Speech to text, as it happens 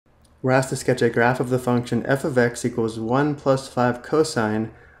We're asked to sketch a graph of the function f of x equals 1 plus 5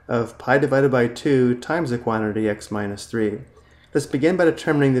 cosine of pi divided by 2 times the quantity x minus 3. Let's begin by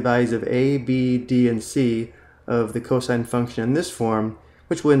determining the values of a, b, d, and c of the cosine function in this form,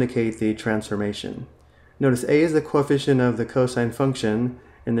 which will indicate the transformation. Notice a is the coefficient of the cosine function,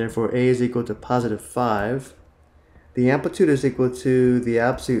 and therefore a is equal to positive 5. The amplitude is equal to the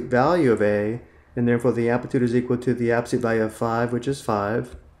absolute value of a, and therefore the amplitude is equal to the absolute value of 5, which is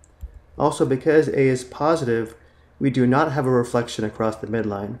 5. Also, because a is positive, we do not have a reflection across the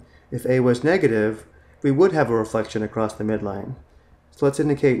midline. If a was negative, we would have a reflection across the midline. So let's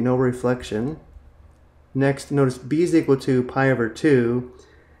indicate no reflection. Next, notice b is equal to pi over 2,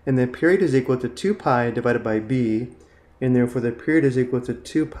 and the period is equal to 2 pi divided by b, and therefore the period is equal to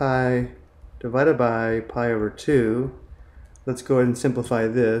 2 pi divided by pi over 2. Let's go ahead and simplify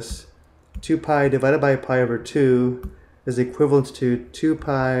this. 2 pi divided by pi over 2 is equivalent to 2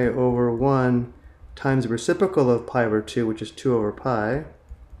 pi over 1 times the reciprocal of pi over 2, which is 2 over pi.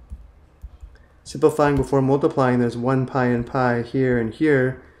 Simplifying before multiplying, there's 1 pi and pi here and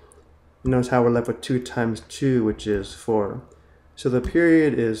here. Notice how we're left with 2 times 2, which is 4. So the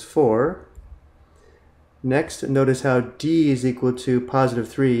period is 4. Next, notice how d is equal to positive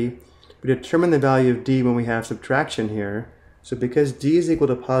 3. We determine the value of d when we have subtraction here. So because d is equal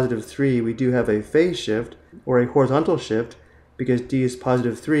to positive 3, we do have a phase shift, or a horizontal shift. Because d is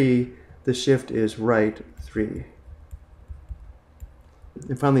positive 3, the shift is right 3.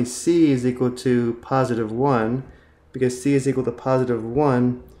 And finally, c is equal to positive 1. Because c is equal to positive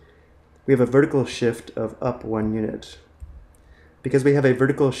 1, we have a vertical shift of up 1 unit. Because we have a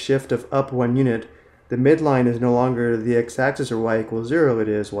vertical shift of up 1 unit, the midline is no longer the x-axis or y equals 0, it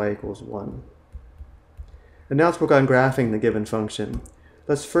is y equals 1. And now let's work on graphing the given function.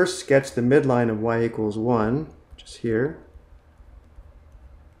 Let's first sketch the midline of y equals 1, which is here.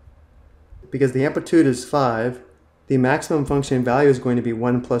 Because the amplitude is 5, the maximum function value is going to be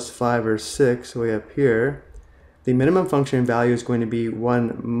 1 plus 5, or 6, way up here. The minimum function value is going to be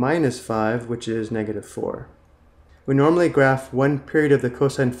 1 minus 5, which is negative 4. We normally graph one period of the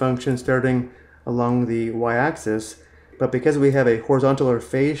cosine function starting along the y-axis, but because we have a horizontal or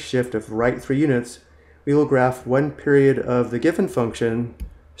phase shift of right 3 units, we will graph one period of the given function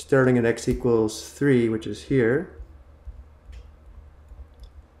starting at x equals 3, which is here.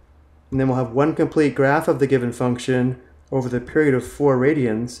 And then we'll have one complete graph of the given function over the period of 4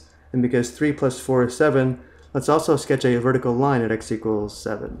 radians, and because 3 plus 4 is 7, let's also sketch a vertical line at x equals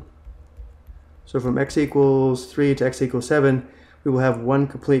 7. So from x equals 3 to x equals 7, we will have one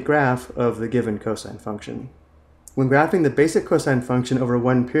complete graph of the given cosine function. When graphing the basic cosine function over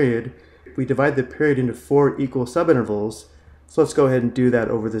one period, we divide the period into 4 equal subintervals, so let's go ahead and do that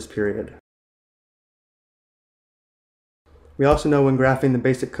over this period. We also know when graphing the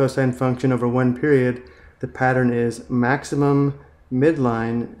basic cosine function over one period, the pattern is maximum,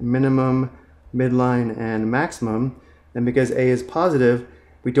 midline, minimum, midline, and maximum, and because a is positive,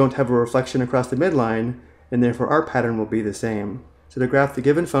 we don't have a reflection across the midline, and therefore our pattern will be the same. So to graph the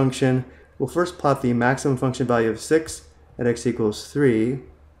given function, we'll first plot the maximum function value of 6 at x equals 3,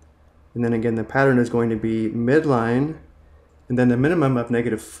 and then again the pattern is going to be midline, and then the minimum of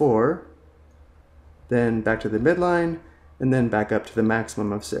negative 4, then back to the midline, and then back up to the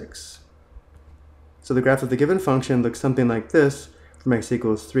maximum of 6. So the graph of the given function looks something like this from x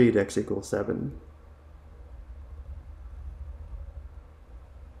equals 3 to x equals 7.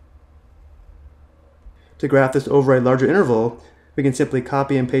 To graph this over a larger interval, we can simply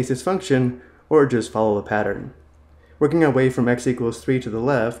copy and paste this function, or just follow the pattern. Working our way from x equals 3 to the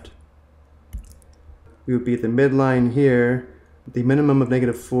left, we would be at the midline here, the minimum of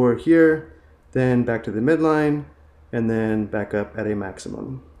negative 4 here, then back to the midline, and then back up at a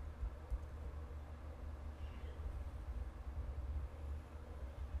maximum.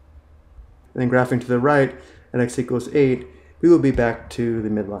 And then graphing to the right, at x equals 8, we will be back to the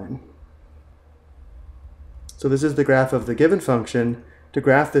midline. So this is the graph of the given function. To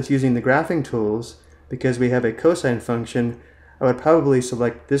graph this using the graphing tools, because we have a cosine function, I would probably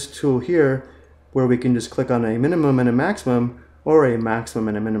select this tool here, where we can just click on a minimum and a maximum, or a maximum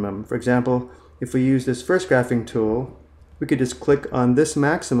and a minimum. For example, if we use this first graphing tool, we could just click on this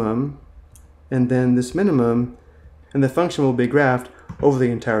maximum, and then this minimum, and the function will be graphed over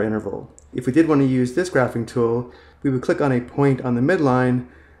the entire interval. If we did want to use this graphing tool, we would click on a point on the midline,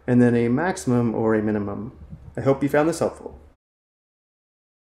 and then a maximum or a minimum. I hope you found this helpful.